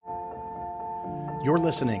You're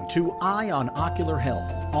listening to Eye on Ocular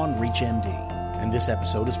Health on ReachMD, and this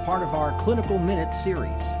episode is part of our Clinical Minute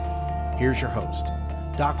series. Here's your host,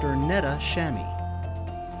 Dr. Neda Shami.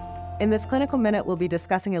 In this Clinical Minute, we'll be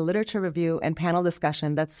discussing a literature review and panel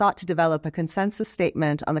discussion that sought to develop a consensus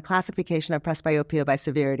statement on the classification of presbyopia by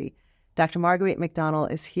severity. Dr. Marguerite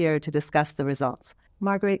McDonald is here to discuss the results.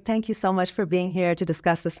 Marguerite, thank you so much for being here to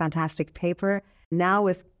discuss this fantastic paper. Now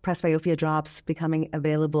with presbyopia drops becoming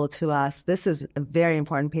available to us, this is a very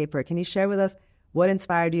important paper. Can you share with us what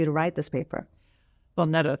inspired you to write this paper? Well,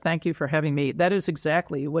 Neda, thank you for having me. That is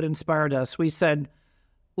exactly what inspired us. We said,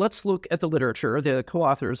 let's look at the literature, the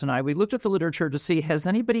co-authors and I. We looked at the literature to see, has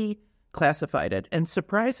anybody classified it? And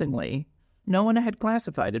surprisingly, no one had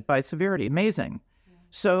classified it by severity. Amazing.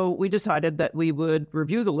 So we decided that we would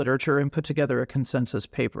review the literature and put together a consensus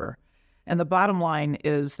paper. And the bottom line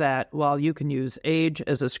is that while you can use age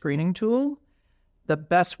as a screening tool, the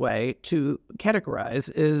best way to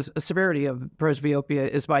categorize is a severity of presbyopia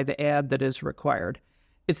is by the ad that is required.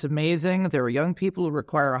 It's amazing. There are young people who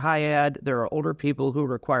require a high ad. There are older people who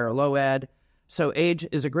require a low ad. So age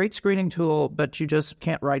is a great screening tool, but you just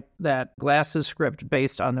can't write that glasses script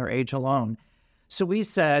based on their age alone. So we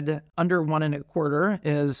said under 1.25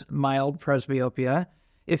 is mild presbyopia.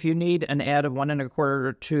 If you need an ad of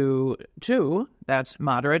 1.25 to 2, that's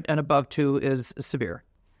moderate, and above 2 is severe.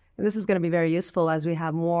 This is going to be very useful as we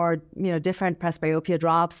have more, different presbyopia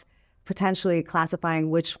drops, potentially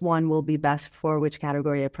classifying which one will be best for which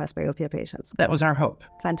category of presbyopia patients. That was our hope.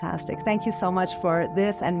 Fantastic. Thank you so much for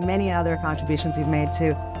this and many other contributions you've made to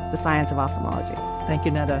the science of ophthalmology. Thank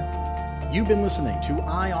you, Neda. You've been listening to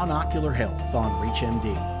Eye on Ocular Health on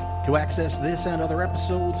ReachMD. To access this and other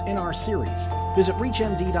episodes in our series, visit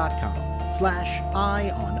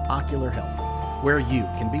reachmd.com/Eye on Ocular Health, where you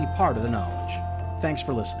can be part of the knowledge. Thanks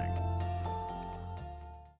for listening.